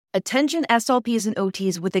Attention SLPs and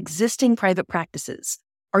OTs with existing private practices.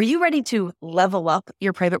 Are you ready to level up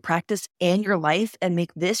your private practice and your life and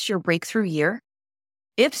make this your breakthrough year?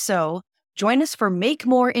 If so, join us for Make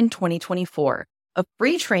More in 2024, a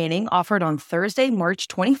free training offered on Thursday, March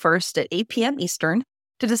 21st at 8 p.m. Eastern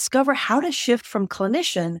to discover how to shift from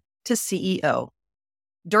clinician to CEO.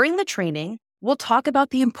 During the training, we'll talk about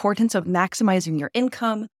the importance of maximizing your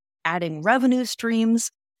income, adding revenue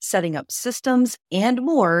streams, setting up systems, and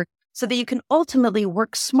more so that you can ultimately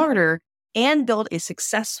work smarter and build a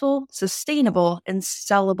successful, sustainable, and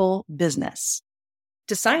sellable business.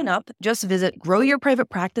 To sign up, just visit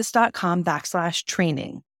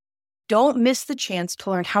growyourprivatepractice.com/training. Don't miss the chance to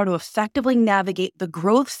learn how to effectively navigate the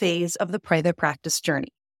growth phase of the private practice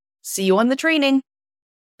journey. See you on the training.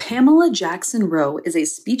 Pamela Jackson Rowe is a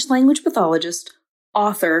speech-language pathologist,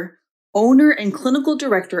 author, owner, and clinical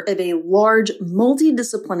director of a large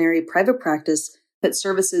multidisciplinary private practice that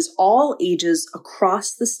services all ages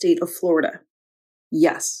across the state of Florida.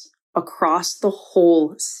 Yes, across the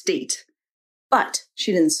whole state. But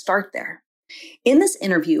she didn't start there. In this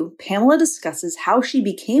interview, Pamela discusses how she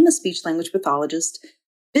became a speech-language pathologist,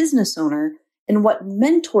 business owner, and what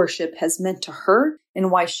mentorship has meant to her,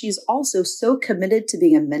 and why she's also so committed to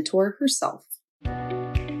being a mentor herself.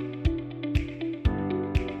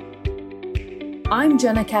 I'm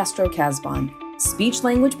Jenna Castro-Casbon,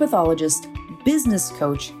 speech-language pathologist, business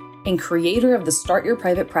coach, and creator of the Start Your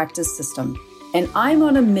Private Practice system. And I'm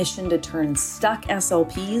on a mission to turn stuck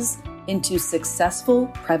SLPs into successful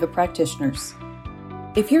private practitioners.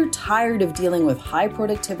 If you're tired of dealing with high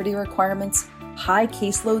productivity requirements, high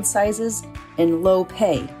caseload sizes, and low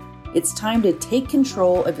pay, it's time to take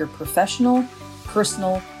control of your professional,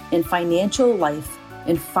 personal, and financial life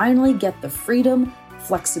and finally get the freedom,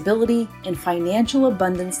 flexibility, and financial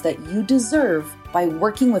abundance that you deserve by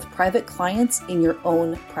working with private clients in your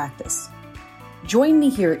own practice. Join me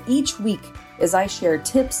here each week as I share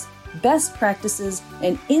tips, best practices,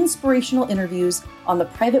 and inspirational interviews on the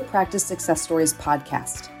Private Practice Success Stories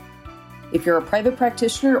podcast. If you're a private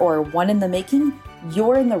practitioner or one in the making,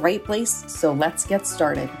 you're in the right place, so let's get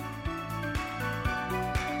started.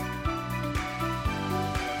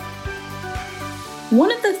 One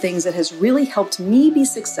of the things that has really helped me be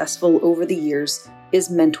successful over the years is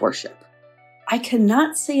mentorship. I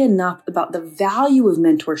cannot say enough about the value of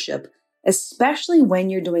mentorship, especially when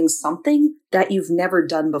you're doing something that you've never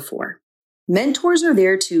done before. Mentors are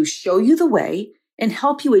there to show you the way and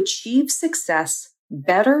help you achieve success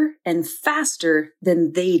better and faster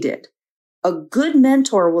than they did. A good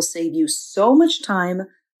mentor will save you so much time,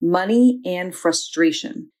 money, and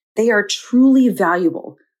frustration. They are truly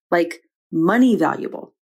valuable, like money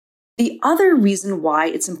valuable. The other reason why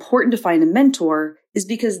it's important to find a mentor is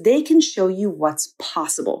because they can show you what's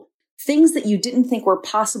possible, things that you didn't think were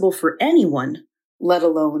possible for anyone, let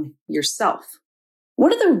alone yourself.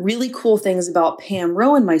 One of the really cool things about Pam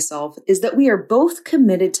Rowe and myself is that we are both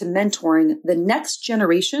committed to mentoring the next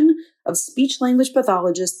generation of speech-language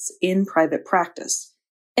pathologists in private practice.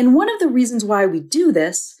 And one of the reasons why we do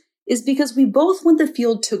this is because we both want the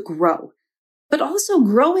field to grow, but also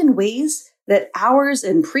grow in ways that ours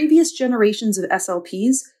and previous generations of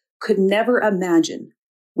SLPs could never imagine,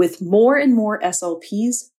 with more and more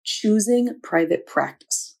SLPs choosing private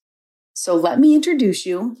practice. So let me introduce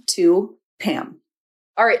you to Pam.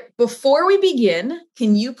 All right, before we begin,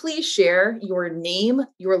 can you please share your name,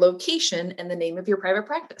 your location, and the name of your private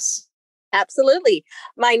practice? Absolutely.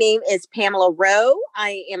 My name is Pamela Rowe.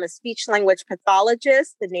 I am a speech language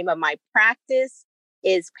pathologist. The name of my practice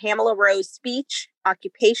is Pamela Rowe Speech,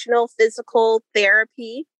 Occupational Physical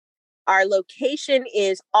Therapy. Our location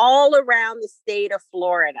is all around the state of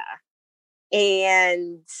Florida.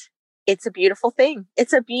 And it's a beautiful thing.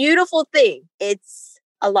 It's a beautiful thing. It's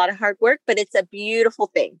a lot of hard work, but it's a beautiful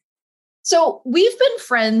thing. So we've been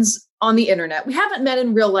friends on the internet. We haven't met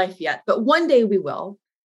in real life yet, but one day we will.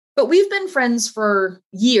 But we've been friends for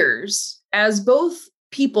years as both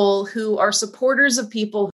people who are supporters of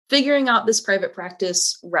people figuring out this private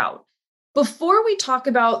practice route. Before we talk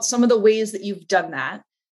about some of the ways that you've done that,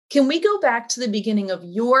 can we go back to the beginning of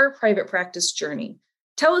your private practice journey?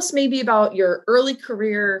 Tell us maybe about your early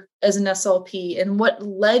career as an SLP and what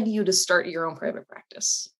led you to start your own private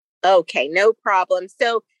practice. Okay, no problem.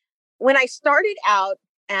 So when I started out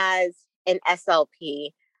as an SLP,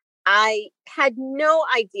 I had no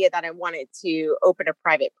idea that I wanted to open a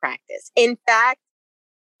private practice. In fact,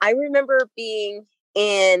 I remember being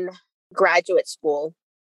in graduate school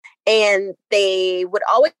and they would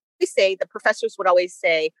always say, the professors would always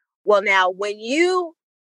say, well, now when you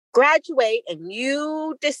graduate and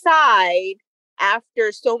you decide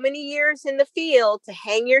after so many years in the field to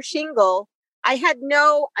hang your shingle, I had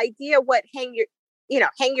no idea what hang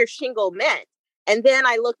your shingle meant. And then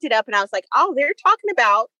I looked it up and I was like, oh, they're talking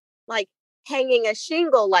about like hanging a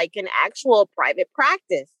shingle, like an actual private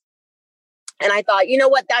practice. And I thought, you know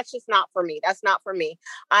what, that's just not for me. That's not for me.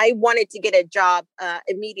 I wanted to get a job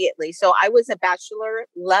immediately. So I was a bachelor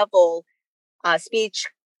level speech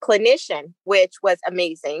clinician, which was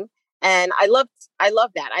amazing. And I loved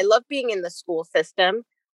that. I love being in the school system.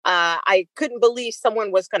 I couldn't believe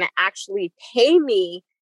someone was going to actually pay me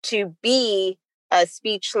to be a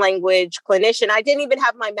speech language clinician. I didn't even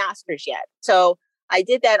have my master's yet. So I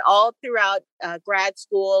did that all throughout grad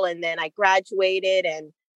school. And then I graduated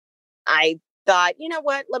and I thought, you know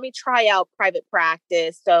what, let me try out private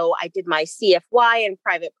practice. So I did my CFY in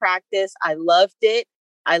private practice. I loved it.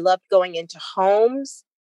 I loved going into homes.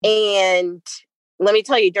 And let me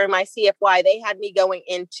tell you, during my CFY, they had me going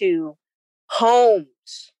into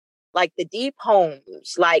homes, like the deep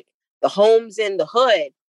homes, like the homes in the hood.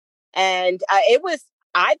 And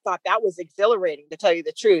I thought that was exhilarating, to tell you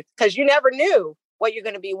the truth, because you never knew what you're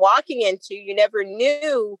going to be walking into. You never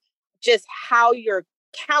knew just how your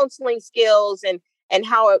counseling skills and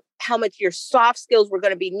how much your soft skills were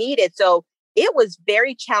going to be needed. So it was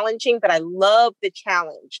very challenging, but I love the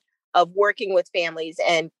challenge of working with families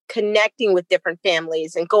and connecting with different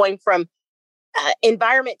families and going from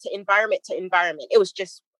environment to environment to environment. It was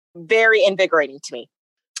just very invigorating to me.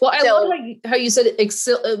 Well, I love how you said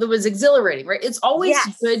it was exhilarating, right? It's always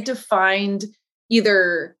good to find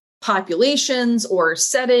either populations or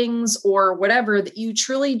settings or whatever that you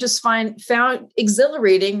truly just found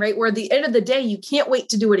exhilarating, right? Where at the end of the day, you can't wait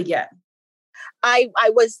to do it again.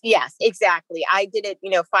 Yes, exactly. I did it,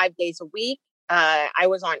 5 days a week. I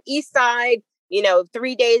was on East Side,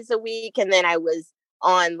 3 days a week. And then I was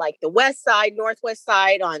on like the West Side, Northwest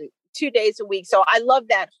Side on 2 days a week. So I love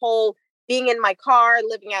that whole being in my car,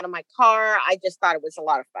 living out of my car. I just thought it was a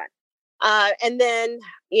lot of fun. And then,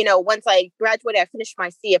 once I graduated, I finished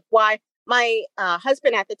my CFY. My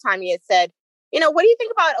husband at the time, he had said, what do you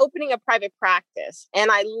think about opening a private practice? And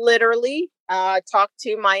I literally talked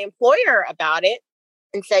to my employer about it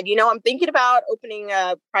and said, I'm thinking about opening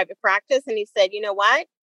a private practice. And he said, you know what?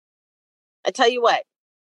 I tell you what,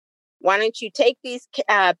 why don't you take these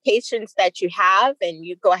patients that you have and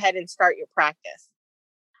you go ahead and start your practice?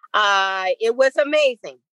 It was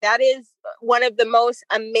amazing. That is one of the most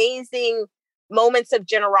amazing moments of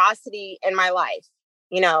generosity in my life.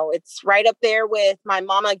 It's right up there with my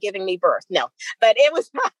mama giving me birth. No, but it was,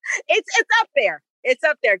 it's up there. It's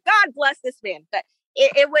up there. God bless this man. But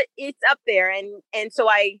it's up there. And so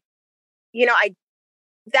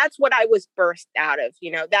that's what I was birthed out of.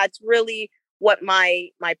 That's really what my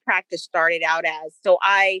practice started out as. So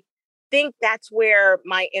I think that's where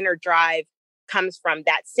my inner drive comes from,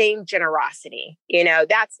 that same generosity.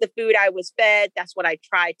 That's the food I was fed. That's what I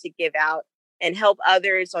tried to give out and help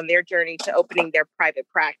others on their journey to opening their private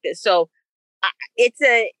practice. So it's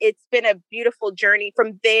been a beautiful journey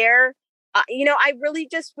from there. I really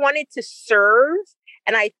just wanted to serve.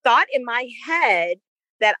 And I thought in my head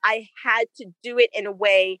that I had to do it in a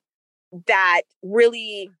way that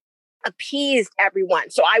really appeased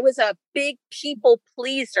everyone. So I was a big people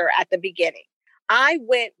pleaser at the beginning. I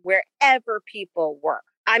went wherever people were.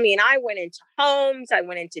 I mean, I went into homes, I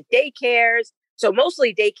went into daycares. So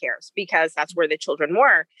mostly daycares because that's where the children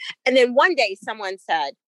were. And then one day someone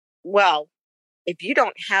said, well, if you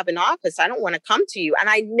don't have an office, I don't want to come to you. And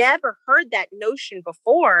I never heard that notion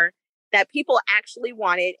before, that people actually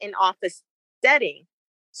wanted an office setting.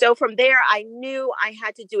 So from there, I knew I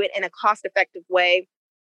had to do it in a cost-effective way.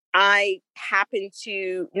 I happen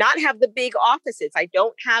to not have the big offices. I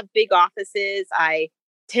don't have big offices. I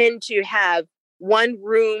tend to have one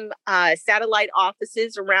room satellite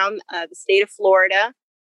offices around the state of Florida.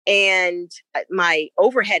 And my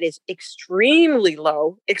overhead is extremely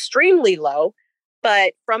low.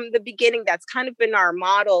 But from the beginning, that's kind of been our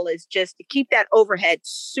model, is just to keep that overhead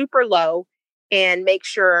super low and make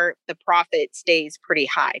sure the profit stays pretty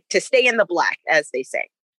high, to stay in the black, as they say.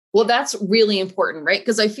 Well, that's really important, right?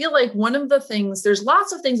 Because I feel like one of the things, there's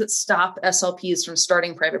lots of things that stop SLPs from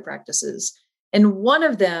starting private practices. And one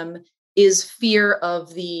of them is fear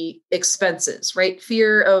of the expenses, right?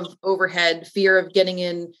 Fear of overhead, fear of getting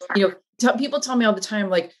in, people tell me all the time,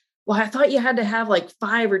 like, well, I thought you had to have like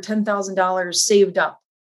 $5,000 or $10,000 saved up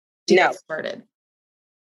to get started.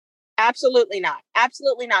 Absolutely not.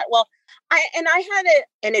 Absolutely not. Well, I had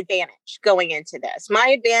an advantage going into this. My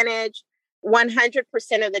advantage 100%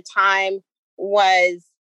 of the time was,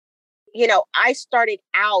 I started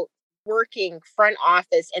out working front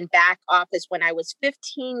office and back office when I was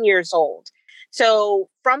 15 years old. So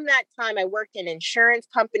from that time, I worked in insurance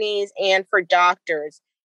companies and for doctors,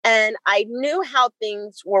 and I knew how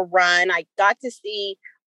things were run. I got to see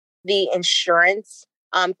the insurance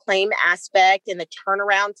claim aspect and the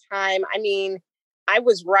turnaround time. I mean, I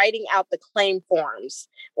was writing out the claim forms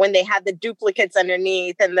when they had the duplicates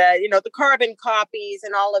underneath and the carbon copies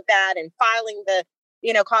and all of that, and filing the,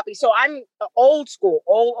 copy. So I'm old school,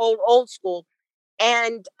 old school.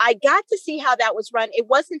 And I got to see how that was run. It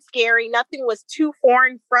wasn't scary. Nothing was too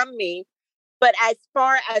foreign from me. But as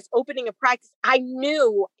far as opening a practice, I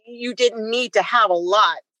knew you didn't need to have a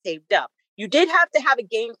lot saved up. You did have to have a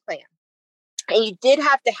game plan, and you did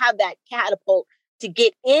have to have that catapult to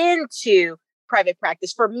get into private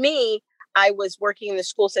practice. For me, I was working in the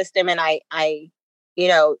school system, and I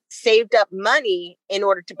saved up money in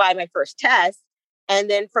order to buy my first test. And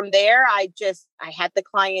then from there, I had the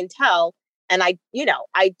clientele, and I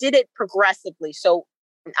did it progressively. So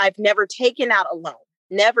I've never taken out a loan,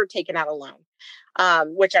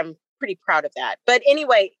 which I'm pretty proud of that. But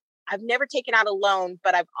anyway, I've never taken out a loan,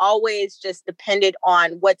 but I've always just depended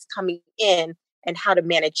on what's coming in and how to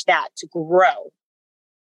manage that to grow.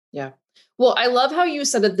 Yeah. Well, I love how you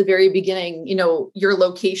said at the very beginning, your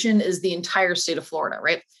location is the entire state of Florida,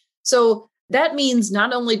 right? So that means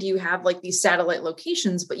not only do you have like these satellite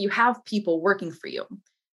locations, but you have people working for you.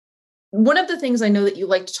 One of the things I know that you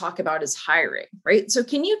like to talk about is hiring, right? So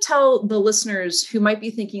can you tell the listeners who might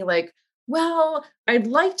be thinking like, well, I'd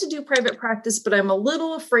like to do private practice, but I'm a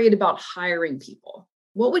little afraid about hiring people.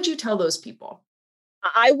 What would you tell those people?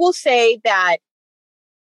 I will say that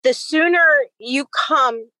the sooner you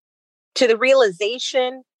come to the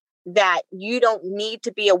realization that you don't need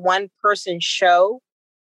to be a one-person show,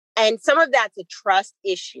 and some of that's a trust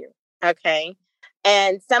issue, okay?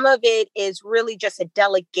 And some of it is really just a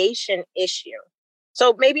delegation issue.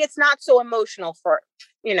 So maybe it's not so emotional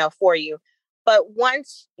for you. But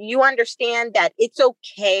once you understand that it's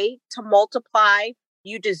okay to multiply,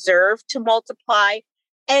 you deserve to multiply,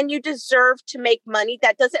 and you deserve to make money,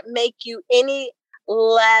 that doesn't make you any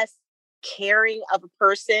less caring of a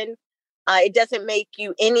person. It doesn't make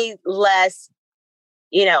you any less,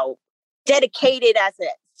 dedicated as a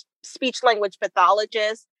speech language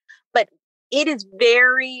pathologist. But it is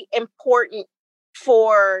very important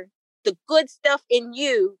for the good stuff in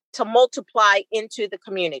you to multiply into the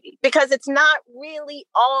community, because it's not really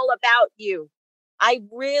all about you. I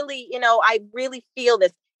really feel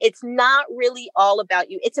this. It's not really all about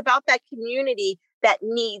you. It's about that community that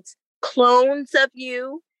needs clones of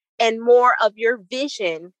you and more of your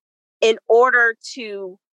vision in order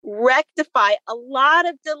to rectify a lot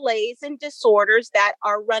of delays and disorders that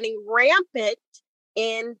are running rampant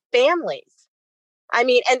in families. I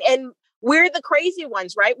mean, and we're the crazy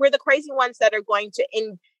ones, right? We're the crazy ones that are going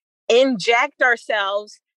to inject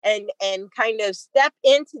ourselves and kind of step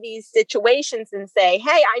into these situations and say,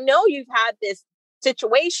 hey, I know you've had this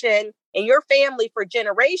situation in your family for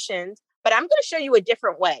generations, but I'm going to show you a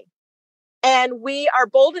different way. And we are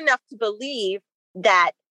bold enough to believe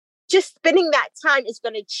that just spending that time is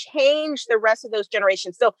going to change the rest of those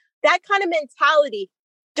generations. So that kind of mentality,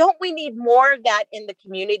 don't we need more of that in the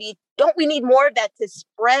community? Don't we need more of that to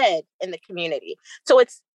spread in the community? So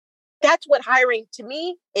that's what hiring to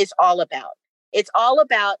me is all about. It's all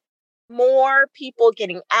about more people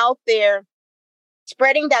getting out there,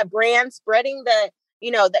 spreading that brand, spreading the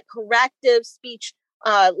corrective speech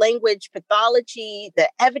language pathology, the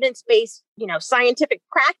evidence-based, scientific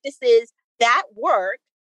practices that work,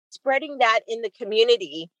 spreading that in the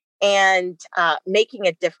community and making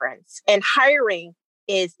a difference. And hiring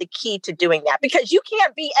is the key to doing that, because you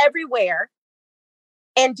can't be everywhere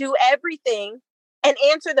and do everything and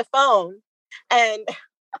answer the phone. And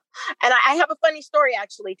I have a funny story,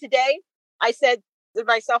 actually. Today, I said to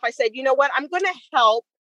myself, you know what? I'm going to help,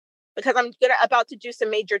 because I'm about to do some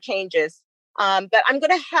major changes. But I'm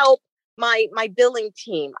going to help my billing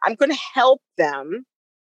team. I'm going to help them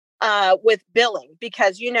with billing,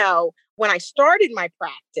 because, when I started my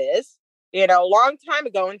practice, a long time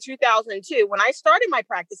ago in 2002, when I started my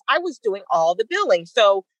practice, I was doing all the billing.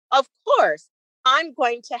 So of course, I'm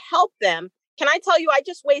going to help them. Can I tell you, I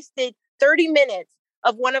just wasted 30 minutes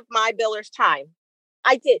of one of my billers' time.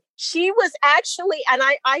 I did. She was actually, and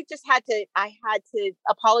I had to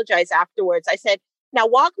apologize afterwards. I said, now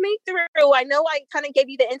walk me through. I know I kind of gave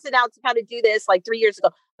you the ins and outs of how to do this like 3 years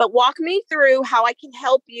ago, but walk me through how I can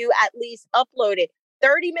help you at least upload it.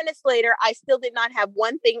 30 minutes later, I still did not have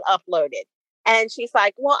one thing uploaded. And she's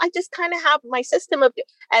like, well, I just kind of have my system of,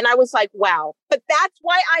 and I was like, wow, but that's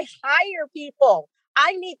why I hire people.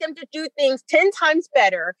 I need them to do things 10 times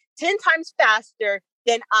better, 10 times faster,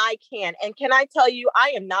 then I can. And can I tell you,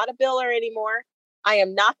 I am not a biller anymore. I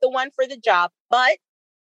am not the one for the job, but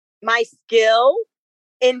my skill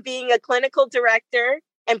in being a clinical director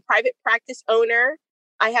and private practice owner,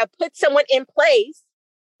 I have put someone in place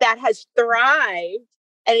that has thrived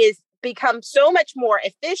and is become so much more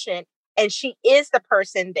efficient. And she is the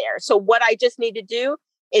person there. So what I just need to do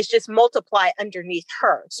is just multiply underneath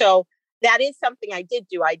her. So that is something I did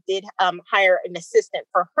do. I did hire an assistant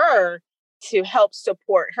for her to help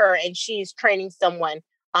support her. And she's training someone.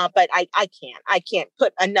 But I can't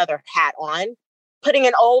put another hat on, putting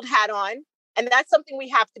an old hat on. And that's something we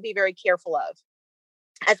have to be very careful of.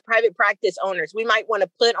 As private practice owners, we might want to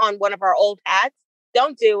put on one of our old hats.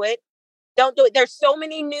 Don't do it. Don't do it. There's so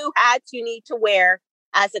many new hats you need to wear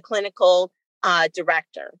as a clinical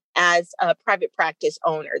director, as a private practice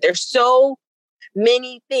owner. There's so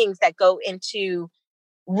many things that go into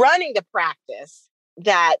running the practice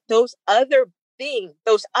that those other things,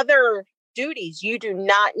 those other duties, you do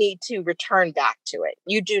not need to return back to it.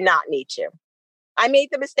 You do not need to. I made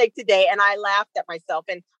the mistake today and I laughed at myself,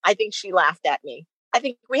 and I think she laughed at me. I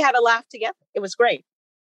think we had a laugh together. It was great.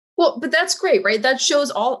 Well, but that's great, right? That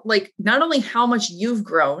shows all, like, not only how much you've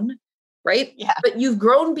grown, right? Yeah. But you've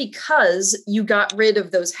grown because you got rid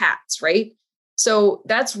of those hats, right? So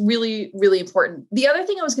that's really, really important. The other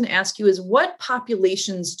thing I was going to ask you is, what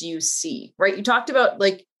populations do you see, right? You talked about,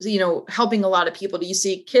 like, helping a lot of people. Do you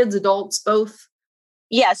see kids, adults, both?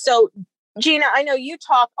 Yeah. So Gina, I know you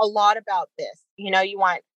talk a lot about this. You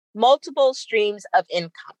want multiple streams of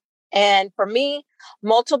income. And for me,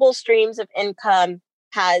 multiple streams of income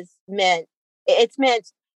has meant,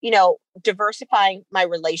 diversifying my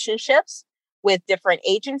relationships with different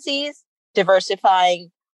agencies,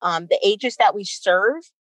 diversifying the ages that we serve,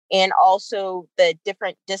 and also the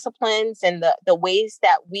different disciplines and the ways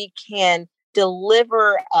that we can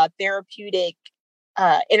deliver a therapeutic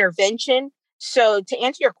intervention. So to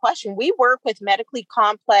answer your question, we work with medically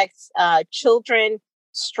complex children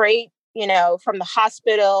straight, from the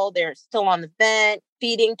hospital. They're still on the vent,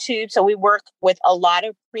 feeding tube. So we work with a lot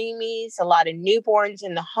of preemies, a lot of newborns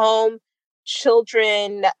in the home,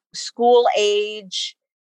 children, school age,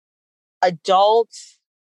 adults,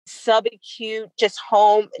 subacute,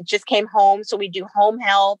 just came home. So we do home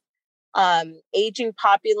health, aging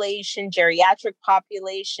population, geriatric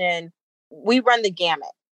population. We run the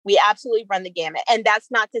gamut. We absolutely run the gamut. And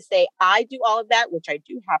that's not to say I do all of that, which I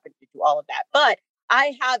do happen to do all of that. But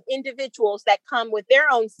I have individuals that come with their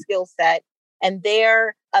own skill set and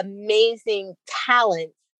their amazing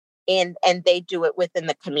talent, and they do it within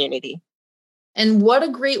the community. And what a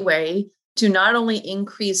great way to not only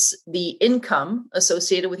increase the income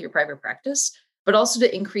associated with your private practice, but also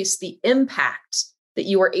to increase the impact that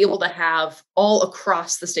you are able to have all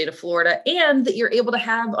across the state of Florida, and that you're able to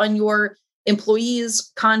have on your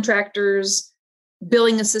employees, contractors,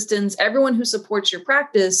 billing assistants, everyone who supports your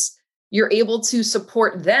practice. You're able to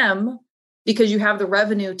support them because you have the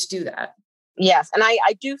revenue to do that. Yes. And I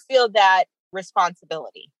do feel that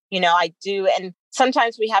responsibility. I do. And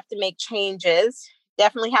sometimes we have to make changes,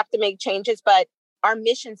 definitely have to make changes, but our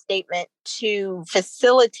mission statement to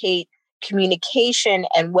facilitate communication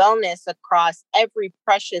and wellness across every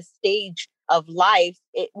precious stage of life,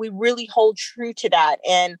 we really hold true to that.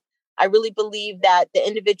 And I really believe that the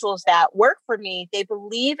individuals that work for me, they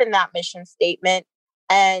believe in that mission statement,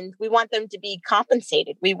 and we want them to be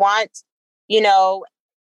compensated. We want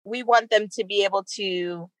them to be able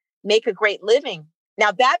to make a great living.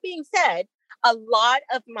 Now, that being said, a lot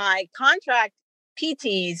of my contract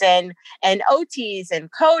PTs and OTs and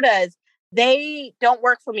CODAs, they don't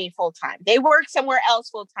work for me full time. They work somewhere else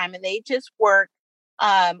full time, and they just work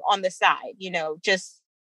on the side, just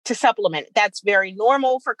to supplement. That's very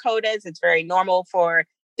normal for CODAs. It's very normal for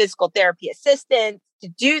physical therapy assistants to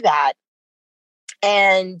do that.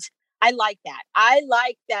 And I like that. I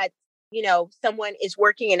like that, someone is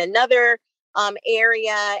working in another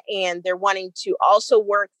area and they're wanting to also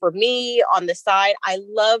work for me on the side. I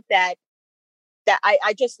love that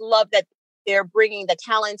I just love that they're bringing the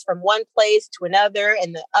talents from one place to another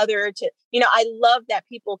and the other to, I love that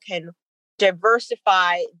people can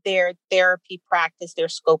diversify their therapy practice, their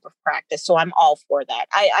scope of practice. So I'm all for that.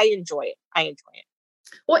 I enjoy it.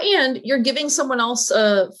 Well, and you're giving someone else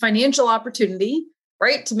a financial opportunity,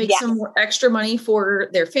 right? To make some more extra money for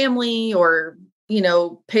their family, or,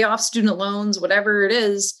 pay off student loans, whatever it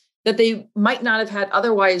is that they might not have had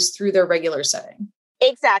otherwise through their regular setting.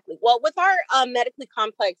 Exactly. Well, with our medically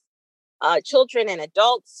complex children and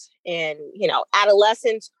adults and,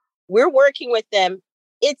 adolescents, we're working with them.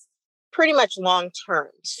 It's pretty much long term.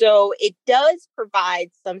 So it does provide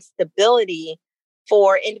some stability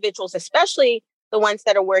for individuals, especially the ones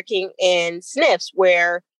that are working in SNFs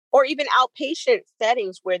or even outpatient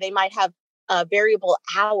settings where they might have variable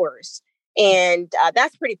hours. And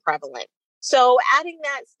that's pretty prevalent. So adding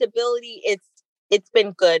that stability, it's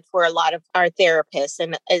been good for a lot of our therapists,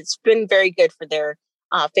 and it's been very good for their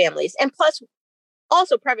families. And plus,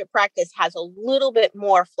 also private practice has a little bit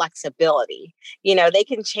more flexibility. They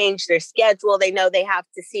can change their schedule. They know they have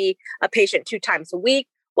to see a patient 2 times a week.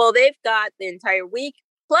 Well, they've got the entire week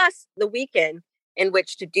plus the weekend in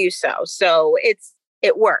which to do so. So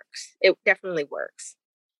it works. It definitely works.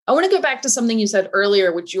 I want to go back to something you said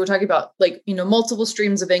earlier, which you were talking about, like, multiple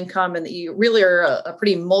streams of income, and that you really are a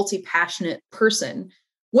pretty multi-passionate person.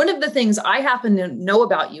 One of the things I happen to know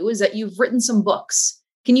about you is that you've written some books.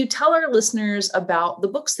 Can you tell our listeners about the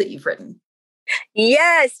books that you've written?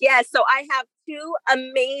 Yes. So I have 2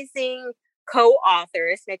 amazing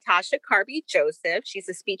co-authors, Natasha Carby Joseph. She's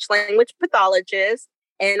a speech language pathologist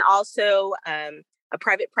and also a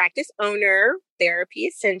private practice owner, Therapy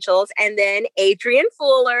Essentials. And then Adrienne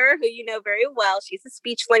Fuller, who you know very well. She's a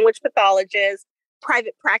speech language pathologist,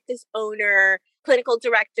 private practice owner, clinical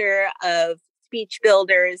director of Speech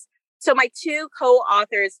Builders. So my 2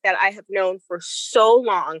 co-authors that I have known for so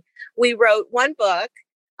long, we wrote one book,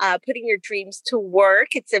 Putting Your Dreams to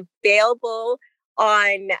Work. It's available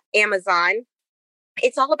on Amazon.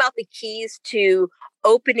 It's all about the keys to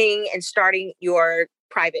opening and starting your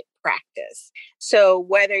private practice. So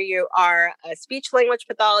whether you are a speech language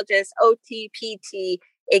pathologist, OT, PT,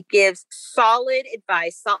 it gives solid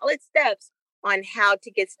advice, solid steps on how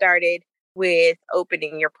to get started with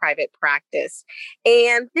opening your private practice.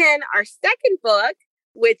 And then our second book,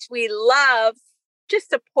 which we love, just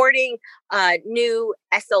supporting new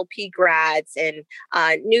SLP grads and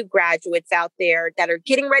new graduates out there that are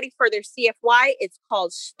getting ready for their CFY. It's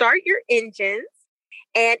called Start Your Engines.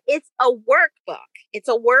 And it's a workbook. It's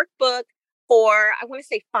a workbook for, I want to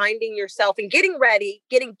say, finding yourself and getting ready,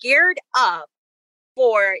 getting geared up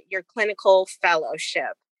for your clinical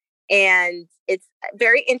fellowship. And it's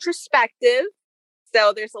very introspective.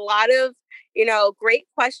 So there's a lot of, great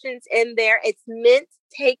questions in there. It's meant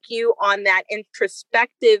to take you on that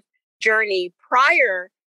introspective journey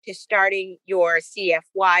prior to starting your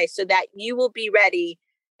CFY so that you will be ready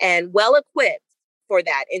and well equipped for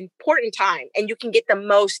that important time, and you can get the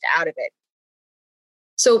most out of it.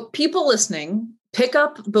 So people listening, pick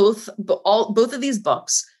up both of these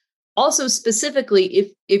books. Also,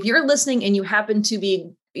 specifically, if you're listening and you happen to be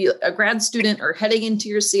a grad student or heading into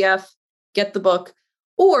your CF, get the book.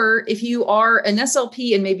 Or if you are an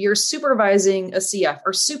SLP and maybe you're supervising a CF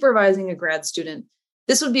or supervising a grad student,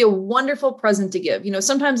 this would be a wonderful present to give.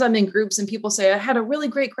 Sometimes I'm in groups and people say, I had a really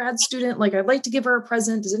great grad student. Like, I'd like to give her a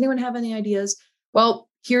present. Does anyone have any ideas? Well,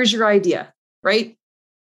 here's your idea, right?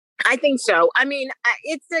 I think so. I mean,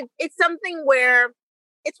 it's something where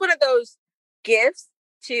it's one of those gifts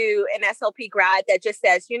to an SLP grad that just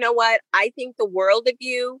says, you know what? I think the world of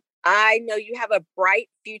you. I know you have a bright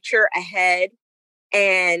future ahead.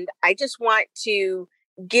 And I just want to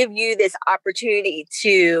give you this opportunity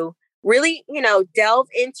to really, delve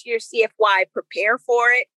into your CFY, prepare for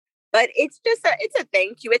it. But it's a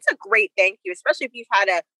thank you. It's a great thank you, especially if you've had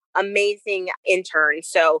a amazing intern.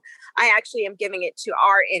 So I actually am giving it to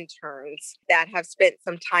our interns that have spent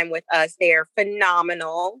some time with us. They are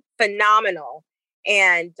phenomenal.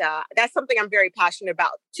 And that's something I'm very passionate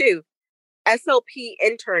about too. SLP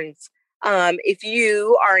interns. If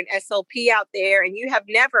you are an SLP out there and you have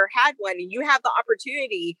never had one and you have the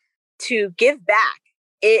opportunity to give back,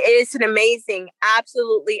 it is an amazing,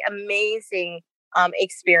 absolutely amazing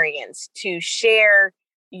experience to share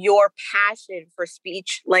your passion for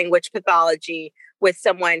speech language pathology with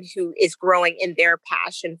someone who is growing in their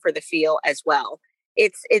passion for the field as well.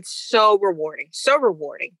 It's so rewarding, so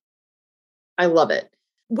rewarding. I love it.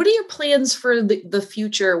 What are your plans for the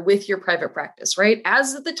future with your private practice, right?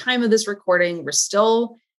 As of the time of this recording, we're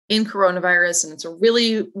still in coronavirus and it's a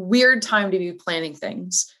really weird time to be planning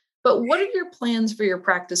things. But what are your plans for your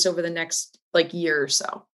practice over the next year or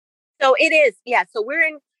so? So it is. Yeah. So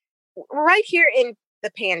we're right here in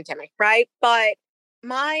the pandemic, right? But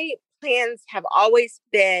my plans have always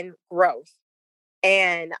been growth,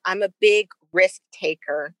 and I'm a big risk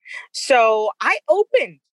taker. So I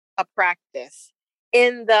opened a practice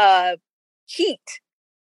in the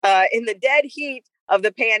dead heat of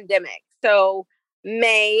the pandemic. So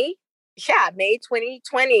May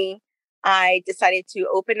 2020, I decided to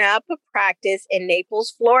open up a practice in Naples,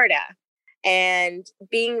 Florida. And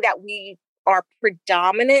being that we are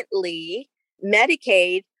predominantly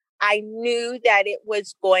Medicaid, I knew that it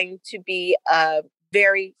was going to be a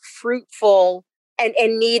very fruitful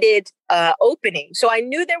and needed opening. So I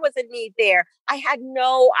knew there was a need there. I had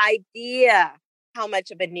no idea how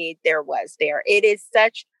much of a need there was there. It is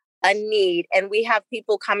such a need. And we have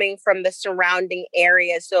people coming from the surrounding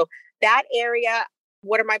area. So that area,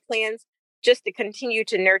 what are my plans? Just to continue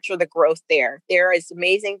to nurture the growth there. There is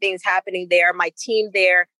amazing things happening there. My team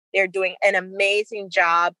there, they're doing an amazing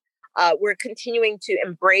job. We're continuing to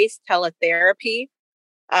embrace teletherapy.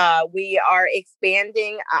 We are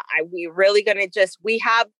expanding. We really going to we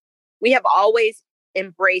have always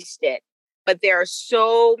embraced it, but there are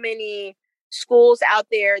so many schools out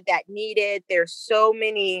there that need it. There's so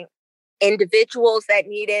many individuals that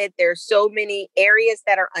need it. There's so many areas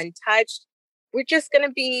that are untouched. We're just going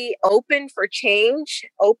to be open for change,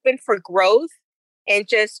 open for growth, and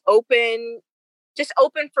just open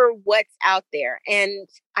for what's out there. And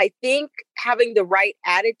I think having the right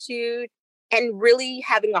attitude and really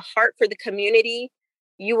having a heart for the community,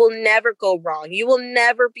 you will never go wrong. You will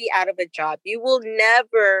never be out of a job. You will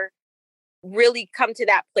never really come to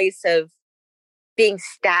that place of being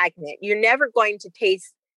stagnant. You're never going to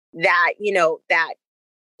taste that, that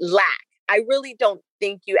lack. I really don't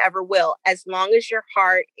think you ever will, as long as your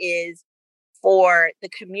heart is for the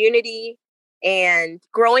community and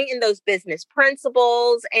growing in those business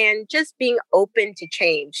principles and just being open to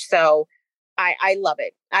change. So I love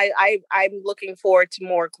it. I'm looking forward to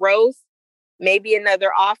more growth, maybe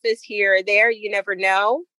another office here or there. You never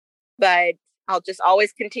know, but I'll just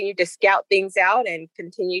always continue to scout things out and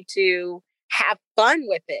continue to have fun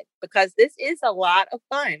with it, because this is a lot of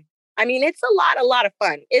fun. I mean, it's a lot of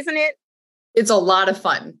fun, isn't it? It's a lot of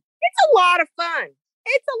fun. It's a lot of fun.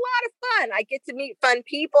 It's a lot of fun. I get to meet fun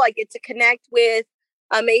people. I get to connect with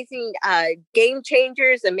amazing game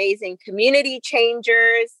changers, amazing community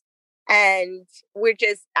changers. And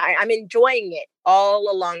I'm enjoying it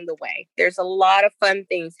all along the way. There's a lot of fun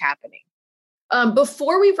things happening.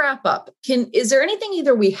 Before we wrap up, is there anything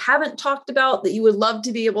either we haven't talked about that you would love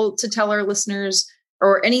to be able to tell our listeners,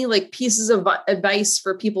 or any pieces of advice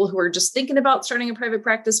for people who are just thinking about starting a private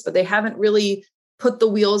practice, but they haven't really put the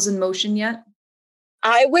wheels in motion yet?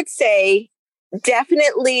 I would say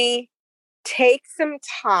definitely take some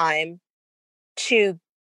time to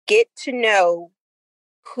get to know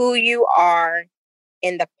who you are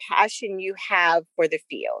and the passion you have for the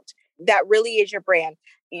field. That really is your brand.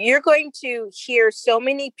 You're going to hear so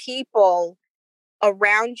many people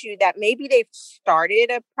around you that maybe they've started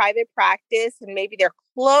a private practice and maybe they're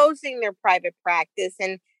closing their private practice.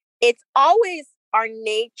 And it's always our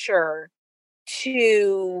nature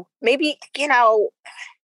to maybe, to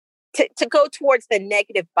go towards the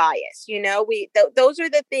negative bias. Those are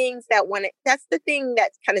the things that's the thing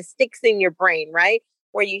that kind of sticks in your brain, right?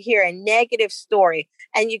 Where you hear a negative story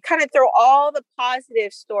and you kind of throw all the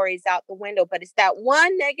positive stories out the window, but it's that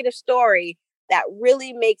one negative story that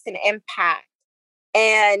really makes an impact.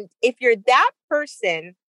 And if you're that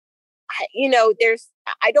person,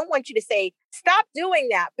 I don't want you to say, stop doing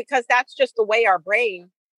that, because that's just the way our brain,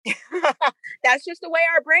 that's just the way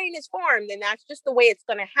our brain is formed. And that's just the way it's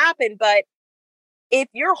going to happen. But if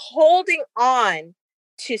you're holding on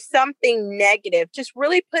to something negative, just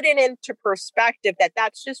really put it into perspective that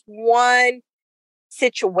that's just one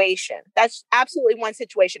situation. That's absolutely one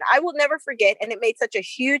situation. I will never forget. And it made such a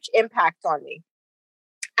huge impact on me.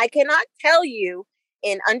 I cannot tell you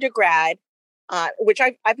in undergrad, which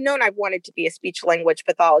I've known I've wanted to be a speech language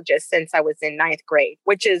pathologist since I was in 9th grade,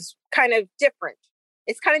 which is kind of different.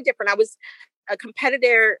 It's kind of different. I was a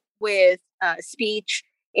competitor with speech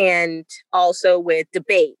and also with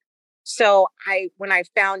debate. So when I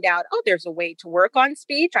found out, there's a way to work on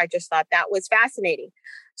speech, I just thought that was fascinating.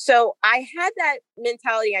 So I had that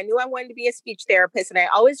mentality. I knew I wanted to be a speech therapist, and I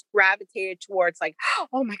always gravitated towards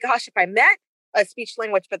oh my gosh, if I met a speech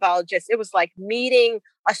language pathologist, it was like meeting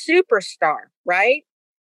a superstar, right?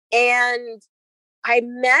 And I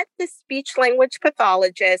met the speech language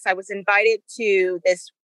pathologist. I was invited to this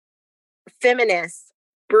feminist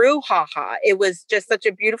brouhaha. It was just such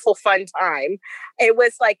a beautiful, fun time. It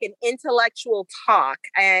was like an intellectual talk.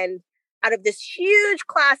 And out of this huge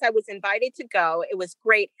class, I was invited to go. It was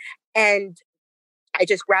great. And I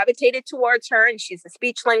just gravitated towards her, and she's a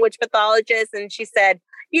speech language pathologist. And she said,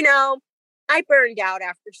 I burned out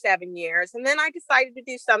after 7 years, and then I decided to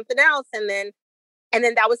do something else. And then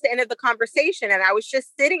that was the end of the conversation. And I was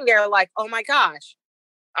just sitting there like, oh my gosh,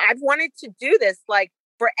 I've wanted to do this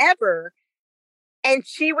forever. And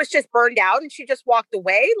she was just burned out, and she just walked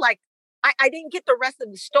away. I didn't get the rest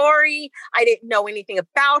of the story. I didn't know anything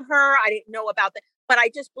about her. I didn't know about but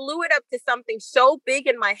I just blew it up to something so big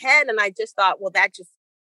in my head. And I just thought, well, that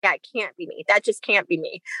can't be me. That just can't be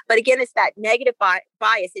me. But again, it's that negative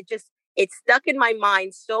bias. it stuck in my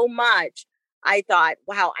mind so much. I thought,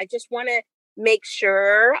 wow, I just want to make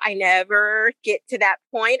sure I never get to that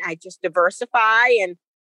point. I just diversify. And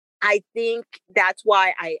I think that's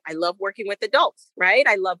why I love working with adults, right?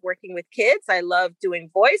 I love working with kids. I love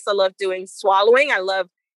doing voice. I love doing swallowing. I love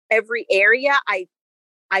every area.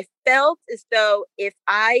 I felt as though if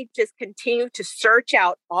I just continue to search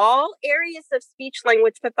out all areas of speech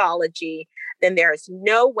language pathology, then there is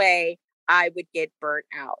no way I would get burnt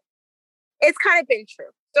out. It's kind of been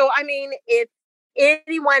true. So, I mean, if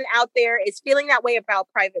anyone out there is feeling that way about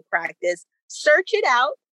private practice, search it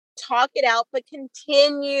out, talk it out, but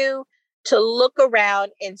continue to look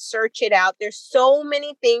around and search it out. There's so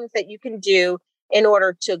many things that you can do in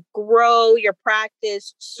order to grow your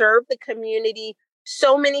practice, serve the community,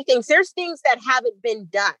 so many things. There's things that haven't been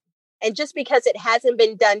done. And just because it hasn't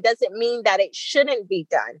been done doesn't mean that it shouldn't be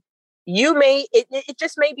done. It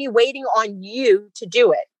just may be waiting on you to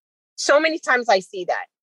do it. So many times I see that.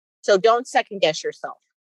 So don't second guess yourself.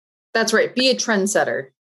 That's right. Be a trendsetter.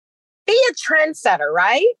 Be a trendsetter,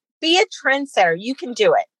 right? Be a trendsetter. You can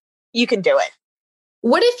do it. You can do it.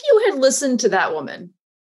 What if you had listened to that woman?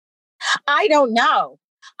 I don't know.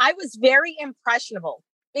 I was very impressionable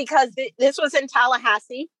because this was in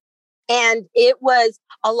Tallahassee, and it was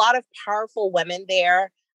a lot of powerful women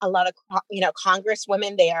there, a lot of, Congress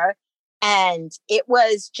women there. And it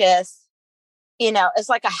was just, it's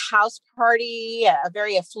like a house party, a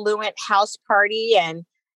very affluent house party. And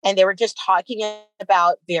they were just talking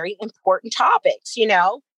about very important topics,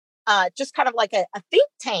 just kind of like a think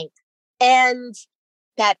tank. And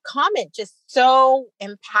that comment just so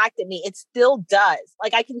impacted me. It still does.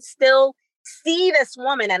 Like, I can still see this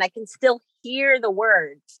woman and I can still hear the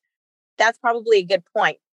words. That's probably a good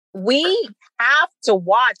point. We have to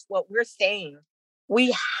watch what we're saying.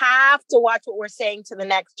 We have to watch what we're saying to the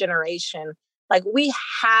next generation. Like, we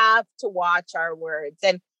have to watch our words.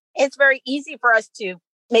 And it's very easy for us to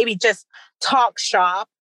maybe just talk shop,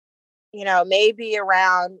 maybe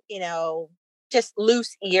around, just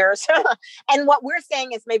loose ears. And what we're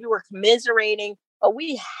saying is maybe we're commiserating, but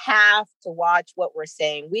we have to watch what we're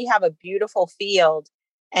saying. We have a beautiful field.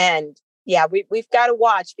 And yeah, we've got to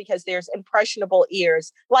watch, because there's impressionable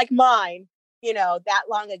ears like mine. That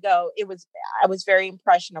long ago, I was very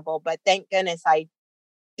impressionable, but thank goodness I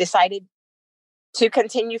decided to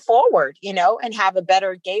continue forward, and have a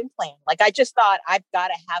better game plan. Like, I just thought, I've got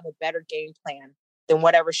to have a better game plan than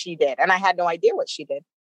whatever she did. And I had no idea what she did.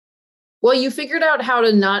 Well, you figured out how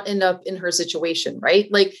to not end up in her situation, right?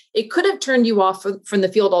 Like, it could have turned you off from the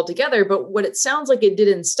field altogether, but what it sounds like it did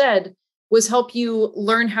instead was help you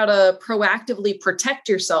learn how to proactively protect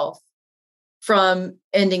yourself from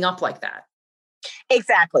ending up like that.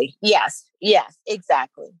 Exactly. Yes,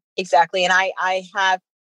 exactly. And I have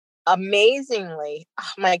amazingly,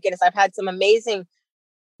 oh my goodness, I've had some amazing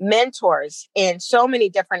mentors in so many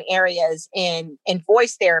different areas in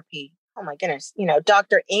voice therapy. Oh my goodness,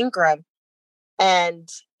 Dr. Ingram, and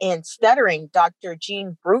in stuttering, Dr.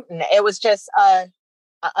 Jean Bruton. It was just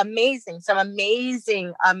amazing, some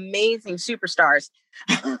amazing superstars.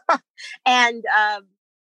 And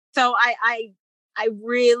so I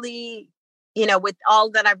really, with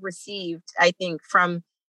all that I've received, I think from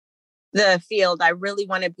the field, I really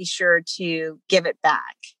want to be sure to give it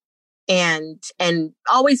back and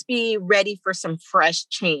always be ready for some fresh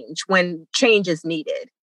change when change is needed.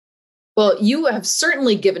 Well, you have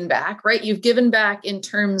certainly given back, right? You've given back in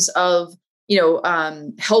terms of,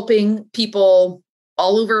 helping people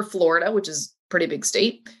all over Florida, which is a pretty big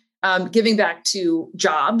state, giving back to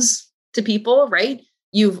jobs to people, right?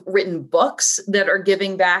 You've written books that are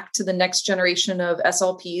giving back to the next generation of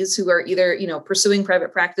SLPs who are either, pursuing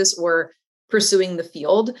private practice or pursuing the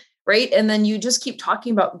field, right? And then you just keep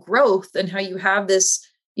talking about growth and how you have this,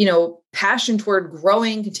 passion toward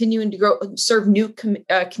growing, continuing to grow, serve new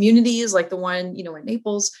communities like the one, in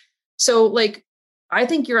Naples. So like, I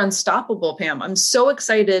think you're unstoppable, Pam. I'm so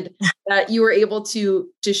excited that you were able to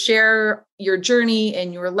share your journey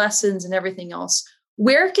and your lessons and everything else.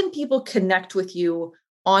 Where can people connect with you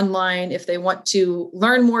online if they want to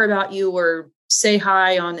learn more about you or say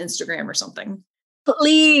hi on Instagram or something?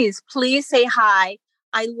 Please say hi.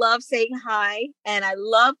 I love saying hi and I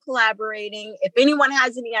love collaborating. If anyone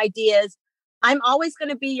has any ideas, I'm always going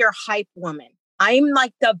to be your hype woman. I'm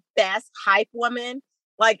like the best hype woman.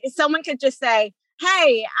 Like, if someone could just say,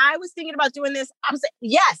 hey, I was thinking about doing this, I'm saying,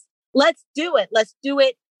 yes, let's do it. Let's do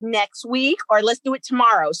it next week, or let's do it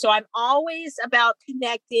tomorrow. So I'm always about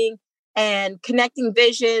connecting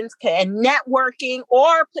visions and networking,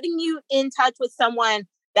 or putting you in touch with someone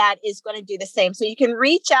that is going to do the same. So you can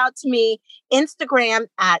reach out to me, Instagram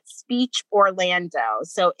at Speech Orlando.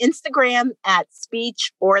 So Instagram at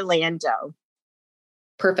Speech Orlando.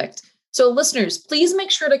 Perfect. So listeners, please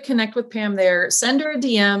make sure to connect with Pam there. Send her a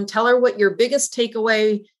DM, tell her what your biggest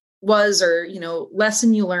takeaway was or,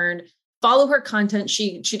 lesson you learned. Follow her content.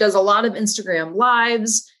 She does a lot of Instagram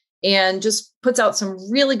lives and just puts out some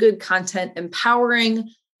really good content, empowering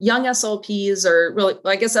young SLPs, or really,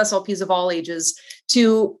 I guess SLPs of all ages,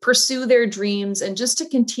 to pursue their dreams and just to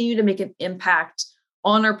continue to make an impact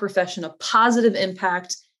on our profession, a positive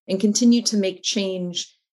impact, and continue to make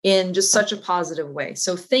change in just such a positive way.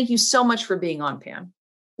 So thank you so much for being on, Pam.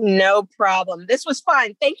 No problem. This was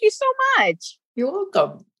fun. Thank you so much. You're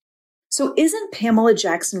welcome. So isn't Pamela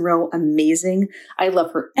Jackson Rowe amazing? I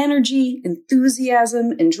love her energy,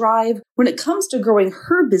 enthusiasm, and drive when it comes to growing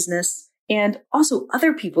her business and also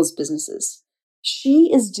other people's businesses.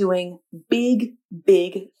 She is doing big,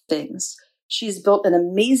 big things. She's built an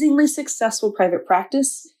amazingly successful private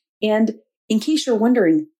practice. And in case you're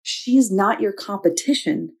wondering, she's not your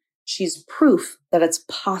competition. She's proof that it's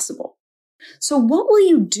possible. So what will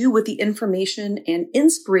you do with the information and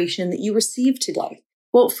inspiration that you received today?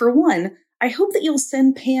 Well, for one, I hope that you'll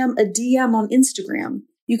send Pam a DM on Instagram.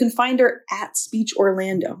 You can find her at Speech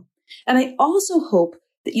Orlando. And I also hope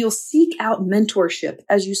that you'll seek out mentorship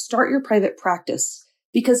as you start your private practice,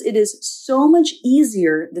 because it is so much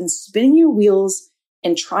easier than spinning your wheels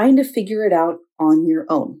and trying to figure it out on your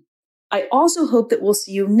own. I also hope that we'll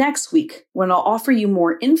see you next week when I'll offer you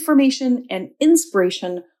more information and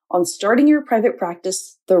inspiration on starting your private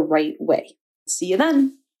practice the right way. See you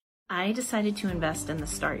then. I decided to invest in the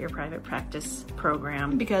Start Your Private Practice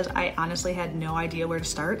program because I honestly had no idea where to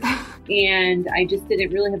start. And I just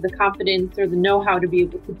didn't really have the confidence or the know-how to be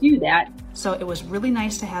able to do that. So it was really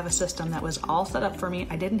nice to have a system that was all set up for me.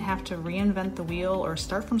 I didn't have to reinvent the wheel or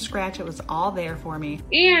start from scratch. It was all there for me.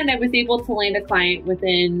 And I was able to land a client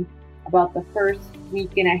within about the first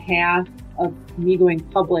week and a half of me going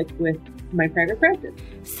public with my private practice.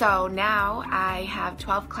 So now I have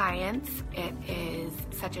 12 clients. It is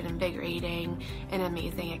such an invigorating and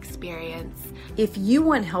amazing experience. If you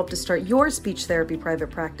want help to start your speech therapy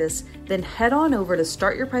private practice, then head on over to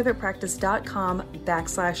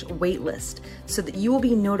startyourprivatepractice.com/waitlist so that you will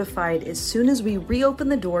be notified as soon as we reopen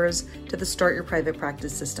the doors to the Start Your Private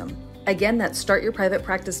Practice system. Again, that's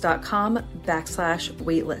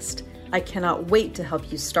startyourprivatepractice.com/waitlist. I cannot wait to help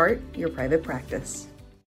you start your private practice.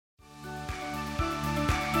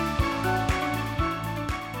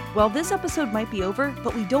 Well, this episode might be over,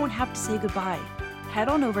 but we don't have to say goodbye. Head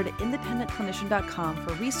on over to independentclinician.com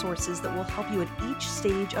for resources that will help you at each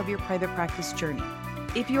stage of your private practice journey.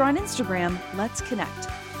 If you're on Instagram, let's connect.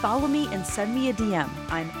 Follow me and send me a DM.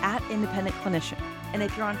 I'm at Independent Clinician. And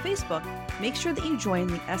if you're on Facebook, make sure that you join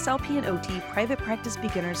the SLP and OT Private Practice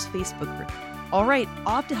Beginners Facebook group. All right,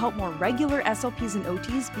 off to help more regular SLPs and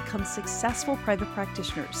OTs become successful private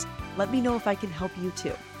practitioners. Let me know if I can help you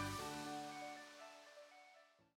too.